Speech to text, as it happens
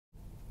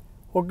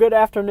Well, good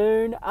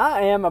afternoon.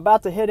 I am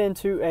about to head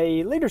into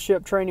a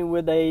leadership training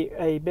with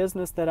a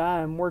business that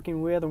I am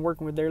working with and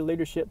working with their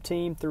leadership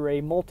team through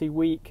a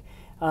multi-week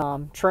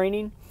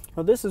training.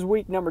 Well, this is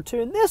week number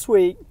 2, and this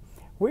week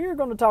we are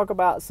going to talk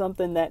about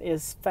something that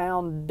is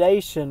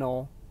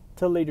foundational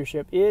to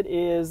leadership. It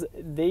is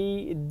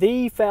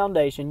the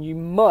foundation. You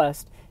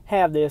must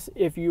have this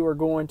if you are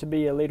going to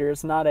be a leader.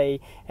 It's not a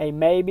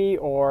maybe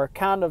or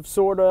kind of,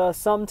 sort of,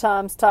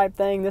 sometimes type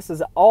thing. This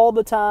is all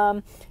the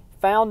time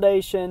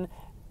foundation,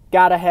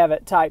 gotta have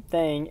it type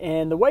thing.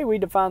 And the way we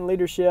define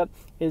leadership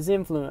is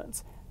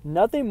influence,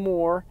 nothing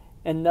more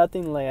and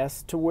nothing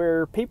less, to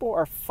where people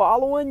are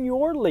following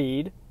your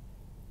lead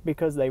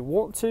because they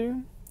want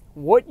to,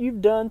 what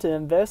you've done to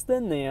invest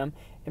in them,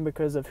 and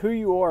because of who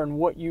you are and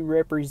what you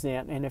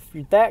represent. And if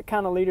you're that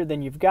kind of leader,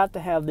 then you've got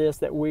to have this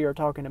that we are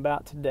talking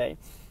about today.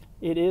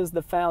 It is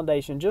the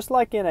foundation. Just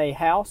like in a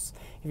house,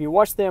 if you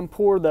watch them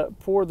build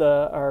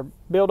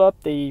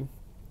up the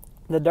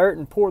dirt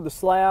and pour the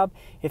slab,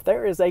 if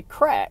there is a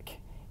crack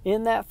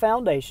in that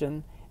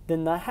foundation,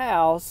 then the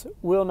house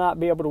will not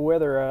be able to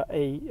weather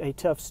a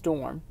tough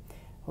storm.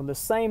 Well, the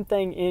same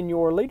thing in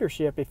your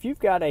leadership. If you've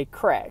got a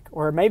crack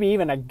or maybe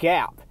even a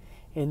gap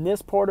in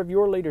this part of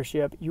your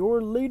leadership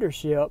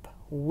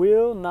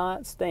will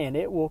not stand.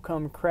 It will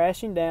come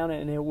crashing down,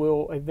 and it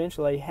will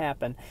eventually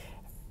happen,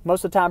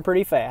 most of the time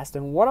pretty fast.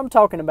 And what I'm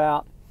talking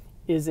about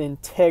is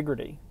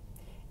integrity.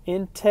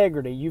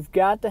 Integrity. You've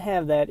got to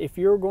have that if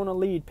you're going to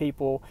lead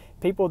people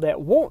that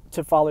want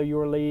to follow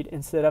your lead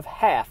instead of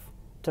have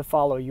to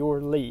follow your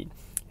lead.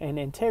 And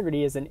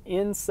integrity is an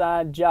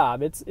inside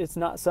job. It's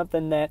not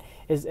something that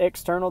is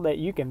external that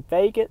you can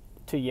fake it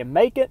till you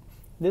make it.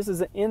 This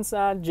is an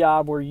inside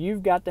job where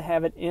you've got to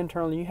have it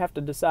internally. You have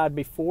to decide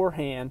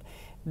beforehand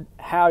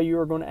how you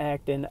are going to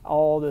act in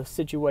all the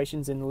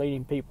situations in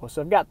leading people.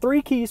 So I've got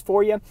 3 keys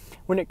for you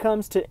when it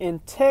comes to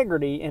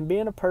integrity and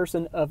being a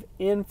person of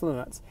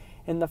influence.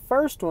 And the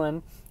first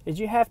one is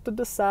you have to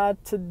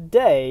decide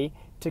today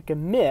to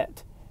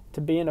commit to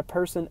being a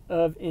person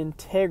of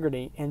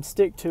integrity and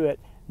stick to it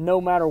no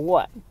matter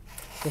what.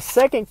 The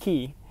second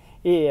key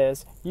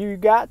is you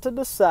got to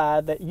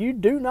decide that you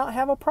do not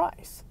have a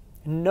price.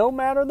 No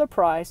matter the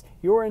price,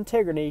 your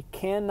integrity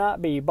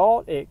cannot be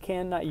bought.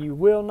 You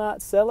will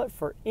not sell it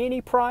for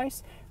any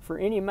price, for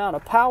any amount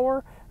of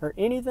power or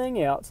anything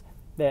else.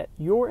 That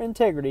your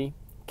integrity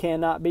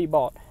cannot be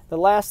bought.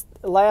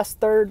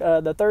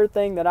 The third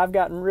thing that I've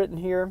gotten written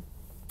here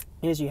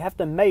is you have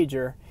to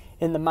major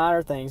in the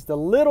minor things. The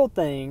little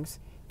things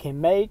can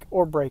make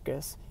or break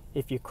us.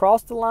 If you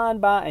cross the line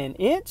by an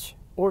inch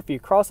or if you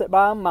cross it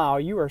by a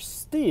mile, you are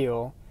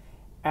still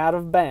out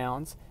of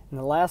bounds. And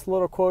the last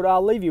little quote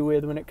I'll leave you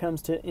with when it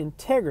comes to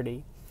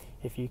integrity: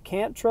 if you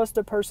can't trust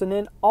a person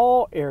in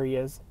all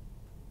areas,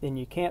 then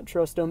you can't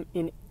trust them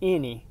in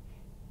any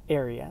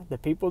area. The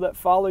people that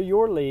follow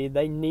your lead,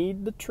 they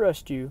need to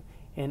trust you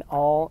in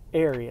all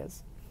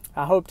areas.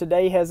 I hope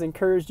today has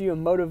encouraged you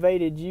and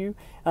motivated you.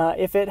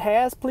 If it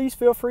has, please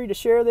feel free to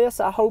share this.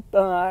 I hope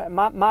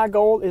my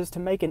goal is to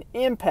make an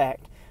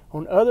impact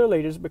on other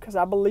leaders, because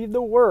I believe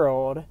the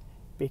world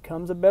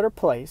becomes a better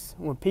place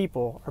when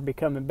people are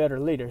becoming better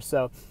leaders.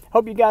 So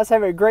hope you guys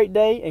have a great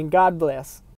day, and God bless.